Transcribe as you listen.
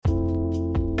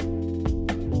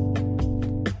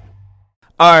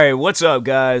Alright, what's up,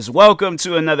 guys? Welcome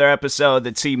to another episode of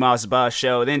the T Moss Boss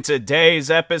Show. And in today's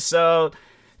episode,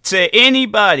 to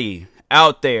anybody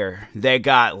out there that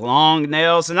got long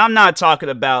nails, and I'm not talking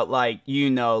about like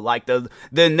the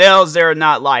nails that are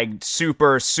not like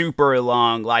super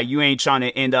long, like you ain't trying to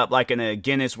end up like in a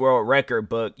Guinness World Record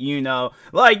book,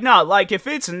 like if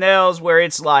it's nails where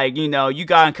it's like, you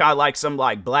got kind of like some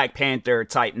like Black Panther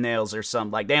type nails or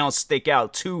something, like they don't stick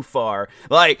out too far.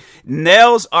 Like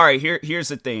nails, alright, here's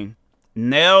the thing.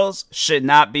 Nails should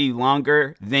not be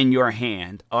longer than your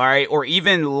hand, alright? Or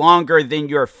even longer than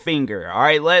your finger,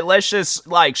 alright? Let's just,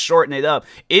 like, shorten it up.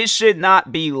 It should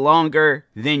not be longer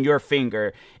than your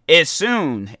finger. As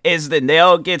soon as the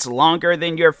nail gets longer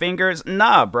than your fingers,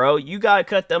 nah, bro, you gotta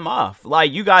cut them off.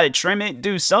 Like, you gotta trim it,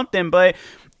 do something, but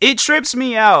it trips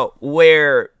me out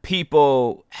where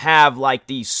people have, like,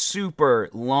 these super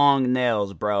long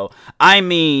nails, bro. I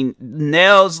mean,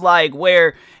 nails, like,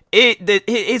 where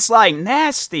it's like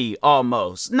nasty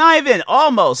almost. Not even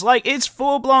almost. Like it's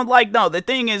full blown. Like, no, the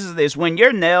thing is this: when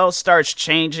your nail starts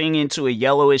changing into a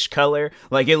yellowish color,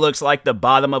 like it looks like the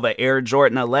bottom of an Air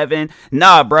Jordan 11,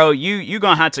 nah, bro, you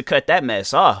gonna have to cut that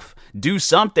mess off. Do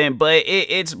something, but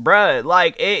it's bruh,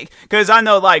 like it, cause I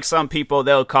know like some people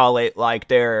they'll call it like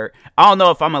I don't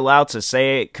know if I'm allowed to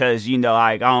say it, cause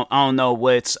I don't know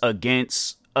what's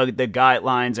against the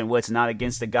guidelines and what's not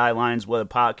against the guidelines with a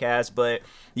podcast, but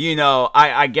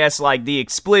I guess like the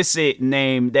explicit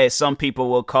name that some people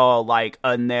will call like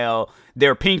a nail,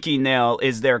 their pinky nail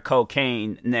is their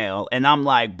cocaine nail. And I'm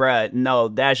like, bruh, no,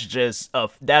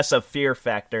 that's a fear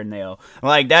factor nail.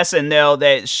 Like that's a nail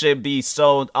that should be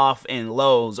sold off in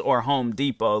Lowe's or Home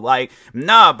Depot. Like,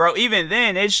 nah, bro, even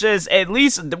then it's just, at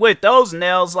least with those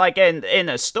nails, like in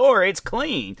a store, it's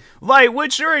clean. Like,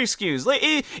 what's your excuse? Like,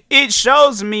 it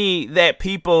shows me that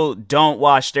people don't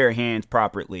wash their hands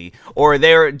properly, or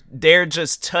they're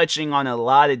just touching on a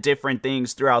lot of different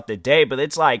things throughout the day. But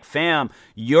it's like, fam,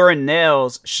 your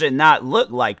nails should not look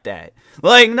like that.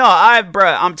 Like, no,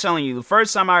 I'm telling you, the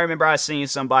first time I remember I seen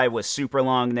somebody with super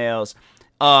long nails,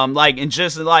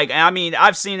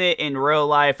 I've seen it in real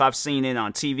life, I've seen it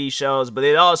on TV shows, but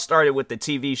it all started with the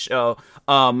TV show,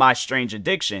 My Strange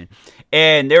Addiction.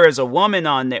 And there is a woman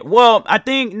on there. Well, I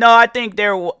think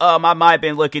I might have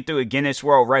been looking through a Guinness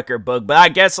World Record book, but I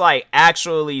guess like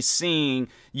actually seeing,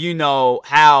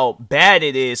 how bad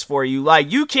it is for you.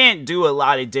 Like, you can't do a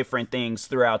lot of different things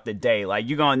throughout the day. Like,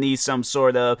 you're gonna need some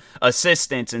sort of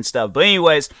assistance and stuff. But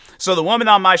anyways, so the woman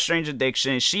on My Strange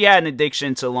Addiction, she had an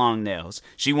addiction to long nails.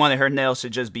 She wanted her nails to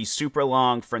just be super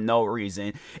long for no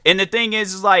reason. And the thing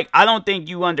is like, I don't think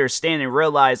you understand and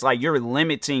realize, like, you're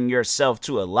limiting yourself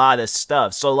to a lot of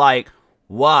stuff. So, like,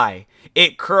 why?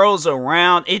 It curls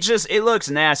around. It looks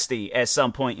nasty at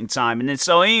some point in time. And then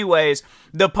so anyways,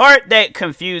 the part that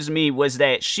confused me was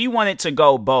that she wanted to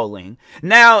go bowling.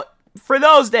 Now, for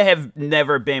those that have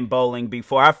never been bowling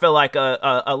before, I feel like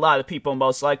a lot of people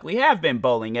most likely have been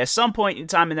bowling at some point in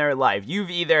time in their life. You've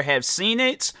either have seen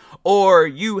it or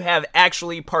you have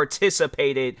actually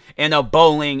participated in a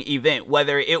bowling event,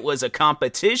 whether it was a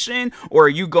competition or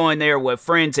you going there with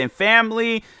friends and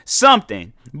family,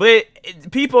 something. But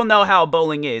people know how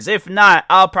bowling is. If not,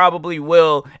 I'll probably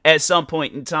will at some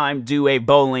point in time do a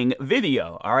bowling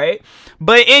video, alright?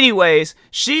 But anyways,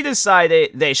 she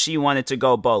decided that she wanted to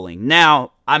go bowling.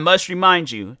 Now, I must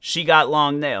remind you, she got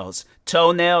long nails.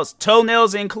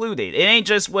 Toenails included. It ain't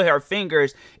just with her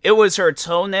fingers, it was her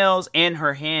toenails and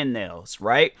her hand nails,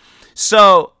 right?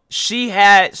 So she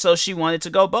wanted to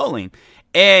go bowling.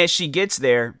 And she gets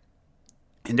there,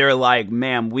 and they're like,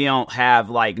 ma'am, we don't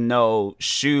have, like, no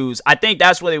shoes. I think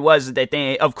that's what it was that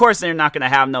they, of course, they're not going to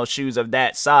have no shoes of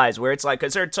that size, where it's like,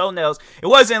 because her toenails, it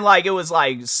wasn't like it was,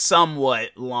 like, somewhat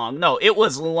long. No, it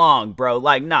was long, bro.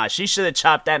 Like, nah, she should have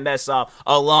chopped that mess off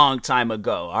a long time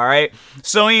ago, all right?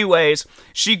 So, anyways,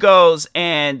 she goes,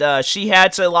 and she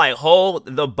had to, like,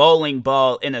 hold the bowling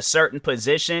ball in a certain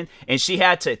position, and she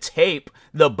had to tape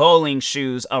the bowling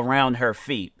shoes around her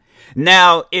feet.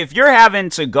 Now, if you're having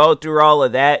to go through all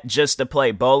of that just to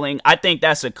play bowling, I think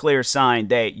that's a clear sign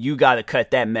that you got to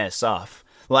cut that mess off.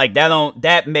 Like,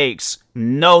 that makes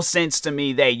no sense to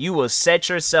me that you will set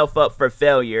yourself up for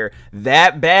failure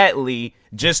that badly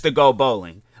just to go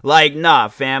bowling. Like, nah,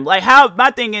 fam. Like,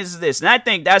 my thing is this, and I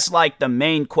think that's like the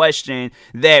main question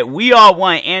that we all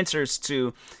want answers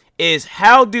to, is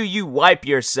how do you wipe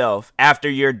yourself after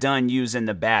you're done using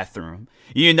the bathroom?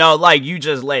 Like, you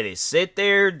just let it sit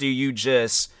there? Do you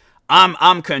just,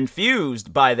 I'm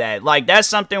confused by that. Like, that's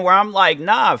something where I'm like,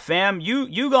 nah, fam,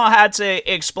 you gonna have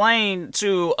to explain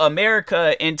to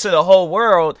America and to the whole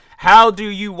world, how do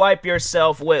you wipe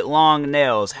yourself with long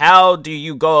nails? How do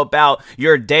you go about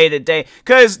your day to day?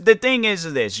 Because the thing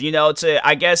is this, you know,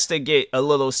 I guess to get a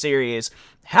little serious,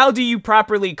 how do you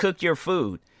properly cook your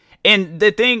food? And the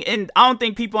thing, and I don't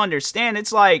think people understand,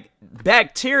 it's like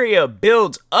bacteria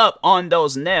builds up on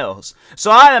those nails. So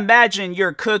I imagine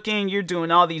you're cooking, you're doing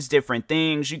all these different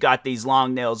things, you got these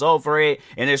long nails over it,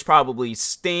 and there's probably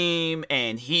steam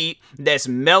and heat that's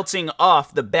melting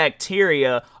off the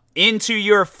bacteria into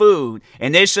your food,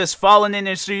 and it's just falling in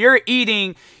there. So you're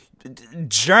eating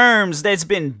germs that's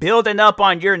been building up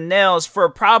on your nails for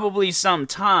probably some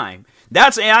time.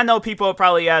 And I know people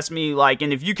probably ask me, like,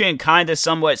 and if you can kind of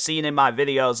somewhat see it in my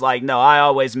videos, like, no, I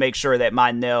always make sure that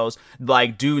my nails,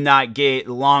 like, do not get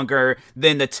longer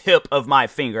than the tip of my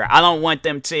finger. I don't want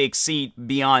them to exceed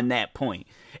beyond that point.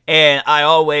 And I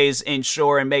always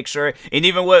ensure and make sure, and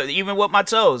even with my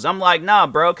toes, I'm like, nah,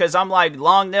 bro, because I'm like,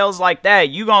 long nails like that,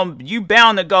 you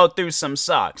bound to go through some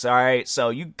socks, all right? So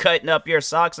you cutting up your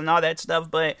socks and all that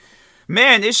stuff, but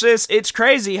man, it's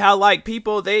crazy how, like,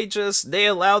 people, they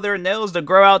allow their nails to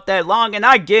grow out that long. And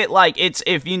I get, like,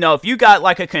 if you got,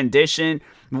 like, a condition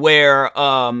where,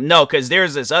 no, because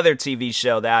there's this other TV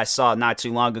show that I saw not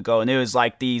too long ago, and it was,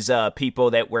 like, these,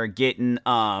 people that were getting,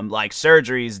 like,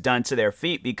 surgeries done to their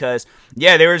feet because,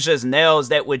 yeah, there was just nails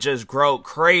that would just grow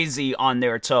crazy on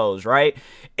their toes, right?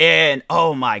 And,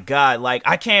 oh my God, like,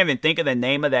 I can't even think of the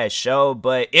name of that show,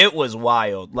 but it was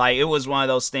wild. Like, it was one of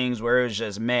those things where it was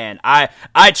just, man,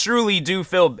 I truly do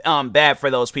feel, bad for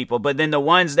those people. But then the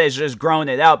ones that's just growing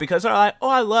it out because they're like, oh,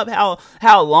 I love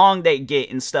how long they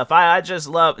get and stuff. I just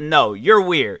love, no, you're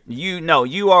weird.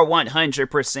 You are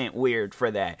 100% weird for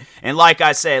that. And like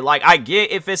I said, like, I get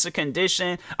if it's a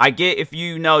condition, I get if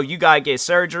you gotta get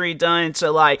surgery done to,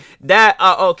 like, that,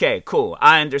 okay, cool.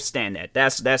 I understand that.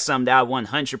 That's something that I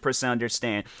 100%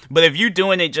 understand. But if you're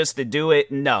doing it just to do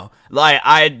it, no. Like,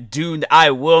 I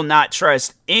will not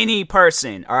trust any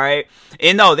person, all right?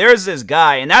 And no, there's this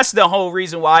guy, and that's the whole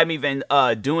reason why I'm even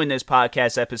doing this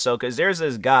podcast episode, because there's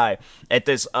this guy at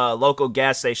this local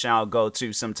gas station I'll go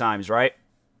to sometimes, right?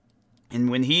 And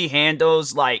when he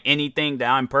handles, like, anything that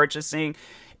I'm purchasing,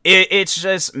 it's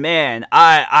just, man,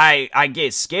 I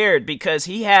get scared because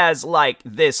he has, like,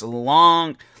 this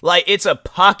long, like, it's a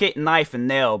pocket knife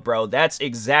nail, bro. That's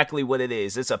exactly what it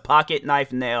is. It's a pocket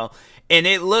knife nail. And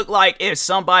it looked like if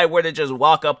somebody were to just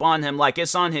walk up on him, like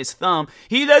it's on his thumb,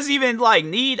 he doesn't even, like,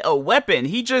 need a weapon.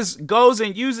 He just goes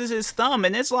and uses his thumb.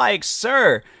 And it's like,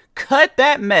 sir, cut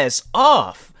that mess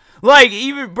off. Like,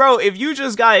 even, bro, if you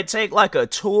just gotta take, like, a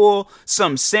tool,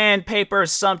 some sandpaper,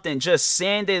 something, just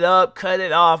sand it up, cut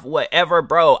it off, whatever,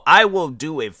 bro, I will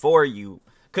do it for you.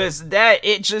 Cause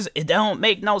it don't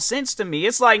make no sense to me.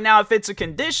 It's like, now, if it's a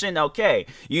condition, okay,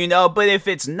 but if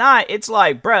it's not, it's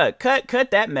like, bruh,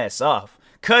 cut that mess off.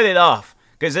 Cut it off.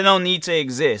 Cause it don't need to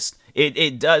exist.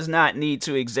 It does not need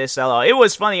to exist at all. It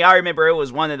was funny. I remember it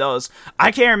was one of those,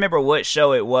 I can't remember what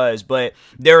show it was, but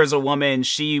there was a woman,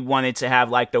 she wanted to have,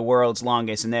 like, the world's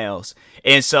longest nails.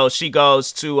 And so she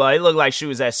goes to, it looked like she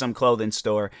was at some clothing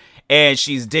store. And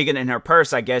she's digging in her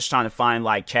purse, I guess, trying to find,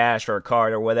 like, cash or a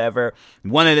card or whatever.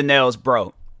 One of the nails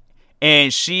broke.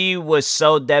 And she was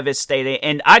so devastated.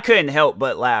 And I couldn't help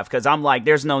but laugh because I'm like,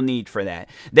 there's no need for that.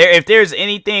 If there's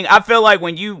anything, I feel like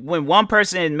when one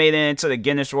person made it into the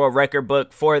Guinness World Record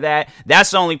book for that, that's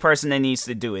the only person that needs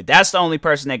to do it. That's the only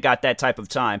person that got that type of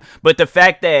time. But the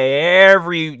fact that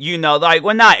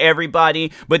not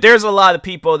everybody, but there's a lot of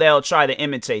people that'll try to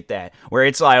imitate that. Where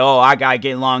it's like, oh, I gotta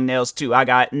get long nails too.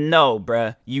 No,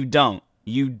 bruh, you don't.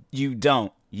 You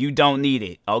don't. You don't need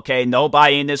it, okay?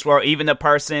 Nobody in this world, even the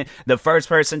first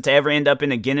person to ever end up in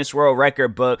the Guinness World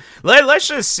Record book. Let's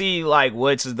just see, like,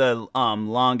 what's the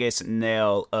longest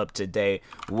nail up to date.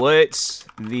 What's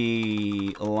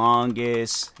the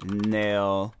longest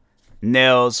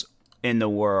nails in the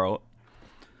world?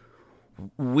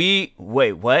 Wait,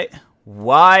 what?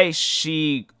 Why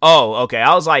she? Oh, okay.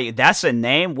 I was like, that's a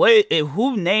name. What?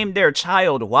 Who named their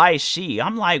child? Why she?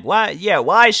 I'm like, why? Yeah,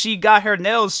 why she got her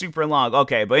nails super long?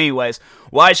 Okay, but anyways,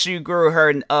 why she grew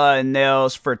her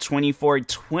nails for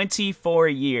 24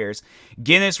 years.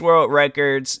 Guinness World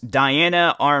Records.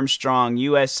 Diana Armstrong,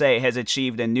 USA, has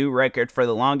achieved a new record for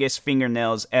the longest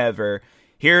fingernails ever.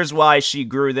 Here's why she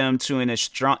grew them to an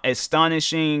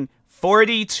astonishing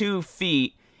 42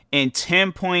 feet and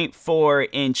 10.4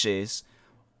 inches.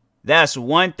 That's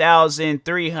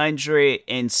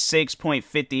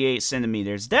 1,306.58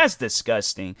 centimeters. That's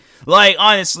disgusting. Like,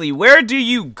 honestly, where do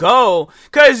you go?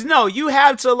 Because, no, you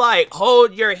have to, like,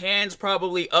 hold your hands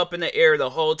probably up in the air the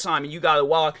whole time. And you got to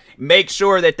walk, make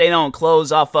sure that they don't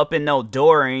close off up in no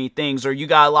door or anything. Or you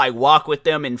got to, like, walk with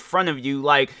them in front of you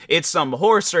like it's some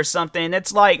horse or something.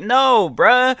 It's like, no,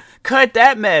 bruh, cut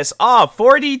that mess off.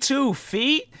 42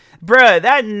 feet?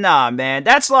 Bruh, nah, man.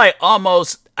 That's like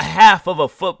almost half of a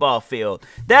football field.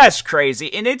 That's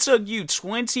crazy. And it took you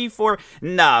 24.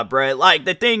 Nah, bruh. Like,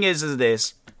 the thing is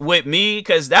this. With me,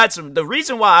 because that's the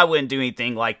reason why I wouldn't do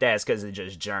anything like that is because it's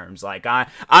just germs. Like,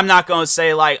 I'm not gonna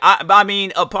say like I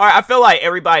mean, I feel like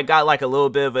everybody got like a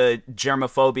little bit of a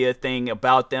germophobia thing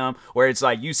about them, where it's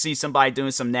like you see somebody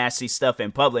doing some nasty stuff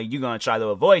in public, you're gonna try to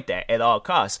avoid that at all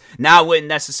costs. Now, I wouldn't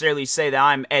necessarily say that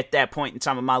I'm at that point in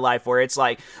time of my life where it's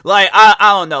like I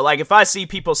don't know, like if I see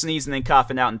people sneezing and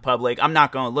coughing out in public, I'm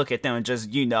not gonna look at them and just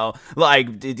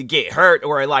like to get hurt,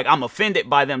 or like I'm offended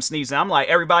by them sneezing. I'm like,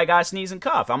 everybody got to sneeze and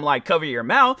cough. I'm like, cover your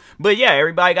mouth. But yeah,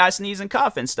 everybody got sneeze and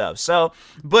cough and stuff. So,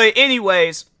 but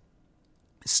anyways,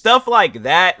 stuff like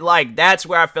that, like that's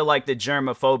where I feel like the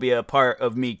germophobia part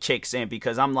of me kicks in,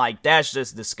 because I'm like, that's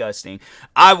just disgusting.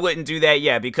 I wouldn't do that,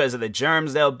 yeah, because of the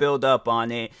germs they'll build up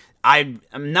on it. I'm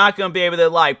not going to be able to,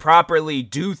 like, properly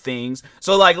do things.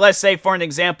 So, like, let's say, for an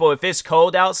example, if it's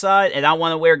cold outside and I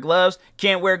want to wear gloves,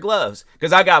 can't wear gloves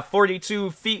because I got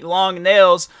 42 feet long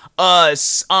nails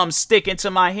sticking to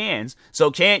my hands.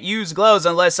 So, can't use gloves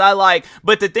unless I, like,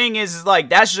 but the thing is like,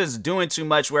 that's just doing too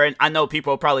much, where I know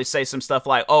people will probably say some stuff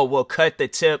like, oh, we'll cut the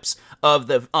tips of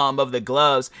the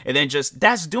gloves, and then just,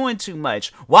 that's doing too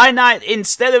much. Why not,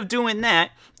 instead of doing that,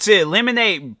 to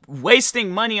eliminate wasting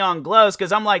money on gloves,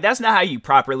 because I'm like, that's not how you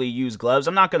properly use gloves.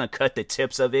 I'm not going to cut the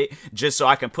tips of it just so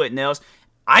I can put nails.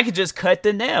 I could just cut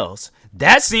the nails.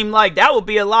 That seemed like that would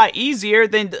be a lot easier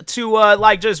than to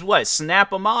like just snap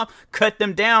them off, cut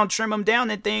them down, trim them down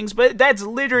and things. But that's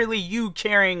literally you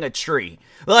carrying a tree.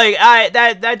 Like,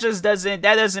 that just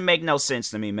doesn't make no sense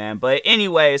to me, man. But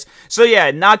anyways, so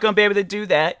yeah, not gonna be able to do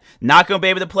that. Not gonna be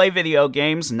able to play video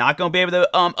games. Not gonna be able to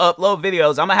upload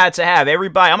videos. I'm gonna have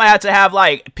to have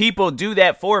like people do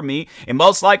that for me, and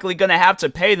most likely gonna have to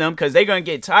pay them, because they're gonna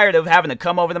get tired of having to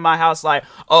come over to my house like,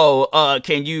 oh,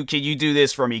 can you do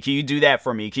this for me? Can you do that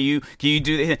for me? Can you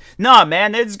do this? No,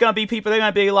 man, there's gonna be people, they're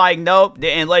gonna be like, nope,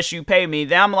 unless you pay me.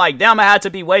 Then I'm like, then I'm gonna have to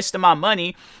be wasting my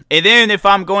money. And then if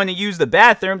I'm going to use the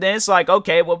bathroom, then it's like,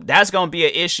 okay, well, that's gonna be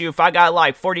an issue if I got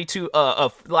like 42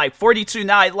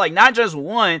 not just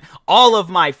one, all of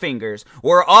my fingers,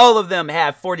 where all of them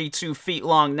have 42 feet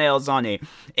long nails on it.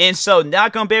 And so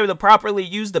not gonna be able to properly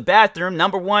use the bathroom,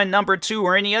 number one, number two,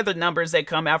 or any other numbers that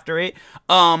come after it.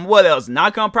 What else?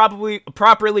 Not gonna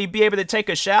properly be able to take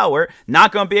a shower.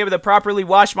 Not gonna be able to properly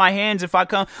wash my hands if I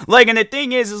come. Like, and the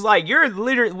thing is like, you're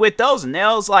literally, with those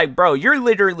nails, like, bro, you're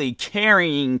literally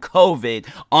carrying COVID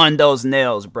on those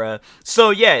nails, bro.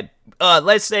 So yeah,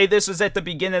 let's say this was at the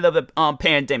beginning of the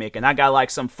pandemic, and I got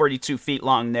like some 42 feet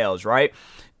long nails, right?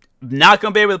 Not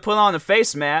gonna be able to put on a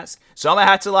face mask, so I'm gonna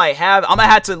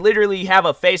have to literally have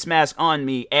a face mask on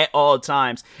me at all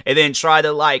times, and then try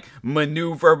to like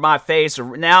maneuver my face.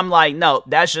 Now I'm like, no,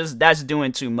 that's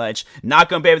doing too much. Not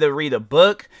gonna be able to read a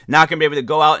book. Not gonna be able to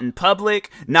go out in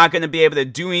public. Not gonna be able to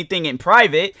do anything in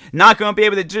private. Not gonna be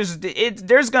able to just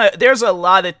there's a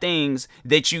lot of things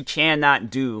that you cannot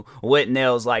do with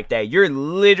nails like that. You're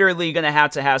literally gonna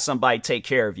have to have somebody take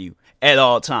care of you at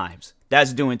all times.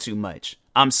 That's doing too much.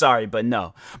 I'm sorry, but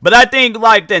no. But I think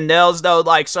like the nails though,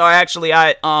 like, so actually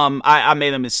I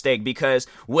made a mistake, because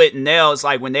with nails,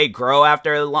 like when they grow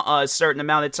after a certain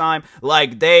amount of time,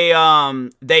 like they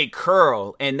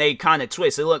curl and they kind of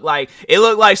twist. It looked like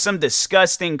some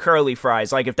disgusting curly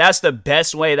fries. Like, if that's the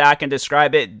best way that I can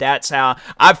describe it, that's how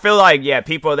I feel. Like, yeah,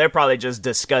 people, they're probably just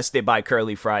disgusted by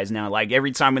curly fries now. Like,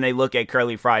 every time when they look at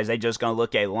curly fries, they just gonna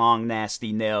look at long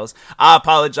nasty nails. I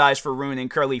apologize for ruining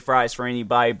curly fries for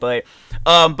anybody, but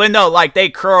no, like,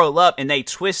 they curl up and they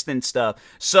twist and stuff.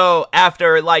 So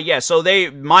after, like, yeah, so they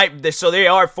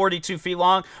are 42 feet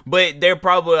long, but they're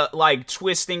probably like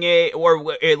twisting it,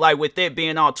 or like with it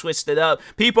being all twisted up,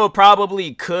 people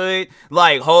probably could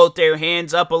like hold their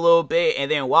hands up a little bit and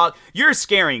then walk. You're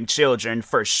scaring children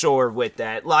for sure with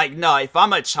that. Like, no, if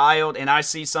I'm a child and I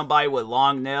see somebody with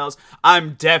long nails,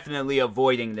 I'm definitely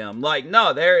avoiding them. Like,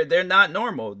 no, they're not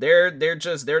normal. They're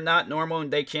not normal,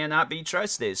 and they cannot be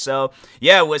trusted. So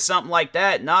yeah, with something like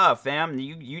that, nah, fam,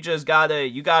 you just gotta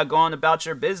go on about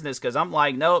your business, because I'm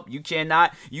like, nope, you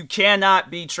cannot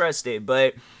be trusted.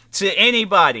 But to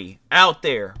anybody out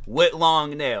there with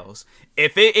long nails,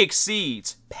 if it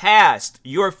exceeds past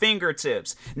your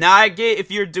fingertips. Now I get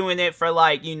if you're doing it for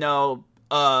like,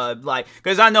 like,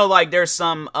 because I know like there's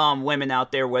some women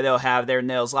out there where they'll have their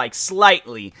nails like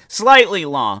slightly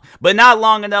long, but not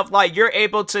long enough. Like, you're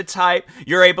able to type,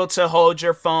 you're able to hold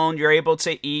your phone, you're able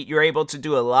to eat, you're able to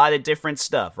do a lot of different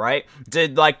stuff, right?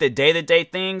 Like the day-to-day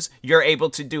things, you're able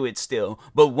to do it still.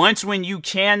 But once when you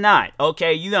cannot,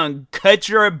 okay, you done cut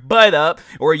your butt up,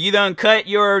 or you done cut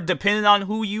your, depending on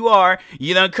who you are,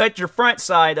 you done cut your front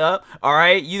side up, all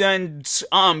right? You done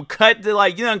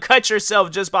you done cut yourself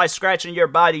just by scratching your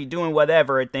body, doing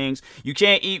whatever things. You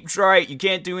can't eat right, you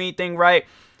can't do anything right.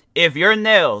 If your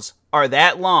nails are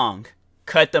that long,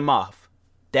 cut them off.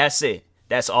 That's it.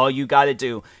 That's all you got to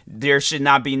do. There should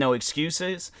not be no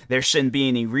excuses. There shouldn't be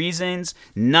any reasons.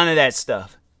 None of that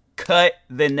stuff. Cut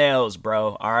the nails,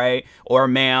 bro, all right? Or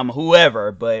ma'am,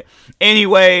 whoever. But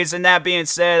anyways, and that being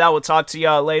said, I will talk to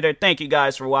y'all later. Thank you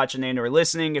guys for watching and or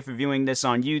listening. If you're viewing this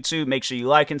on YouTube, make sure you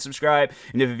like and subscribe.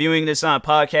 And if you're viewing this on a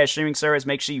podcast streaming service,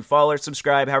 make sure you follow or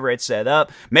subscribe, however it's set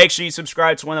up. Make sure you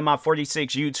subscribe to one of my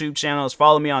 46 YouTube channels.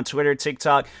 Follow me on Twitter,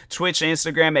 TikTok, Twitch, and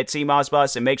Instagram at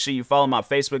TMossBoss. And make sure you follow my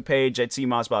Facebook page at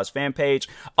TMossBoss fan page.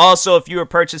 Also, if you are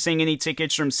purchasing any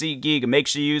tickets from SeatGeek, make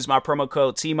sure you use my promo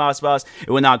code TMossBoss.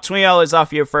 It will knock $20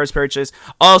 off your first purchase.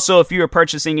 Also, if you are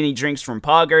purchasing any drinks from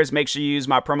Poggers, make sure you use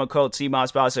my promo code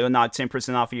TMossBoss. It will knock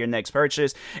 10% off of your next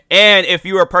purchase. And if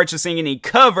you are purchasing any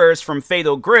covers from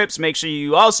Fatal Grips, make sure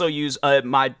you also use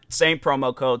my same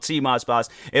promo code TMossBoss.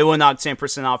 It will knock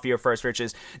 10% off of your first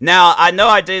purchase. Now, I know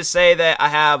I did say that I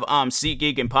have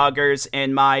SeatGeek and Poggers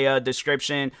in my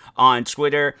description on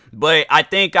Twitter, but I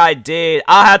think I did.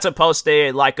 I'll have to post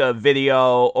it like a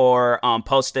video or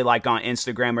post it like on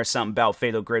Instagram or something about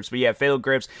Fatal Grips. But yeah, Fatal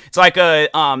Grips, it's like they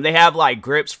have like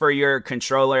grips for your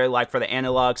controller, like for the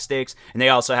analog sticks, and they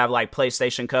also have like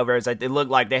PlayStation covers. It looked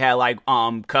like they had like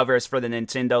covers for the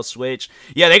Nintendo Switch.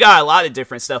 Yeah, they got a lot of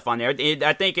different stuff on there.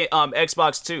 I think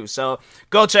Xbox too. So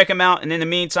go check them out. And in the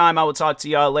meantime, I will talk to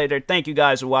y'all later. Thank you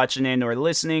guys for watching and or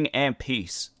listening, and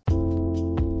peace.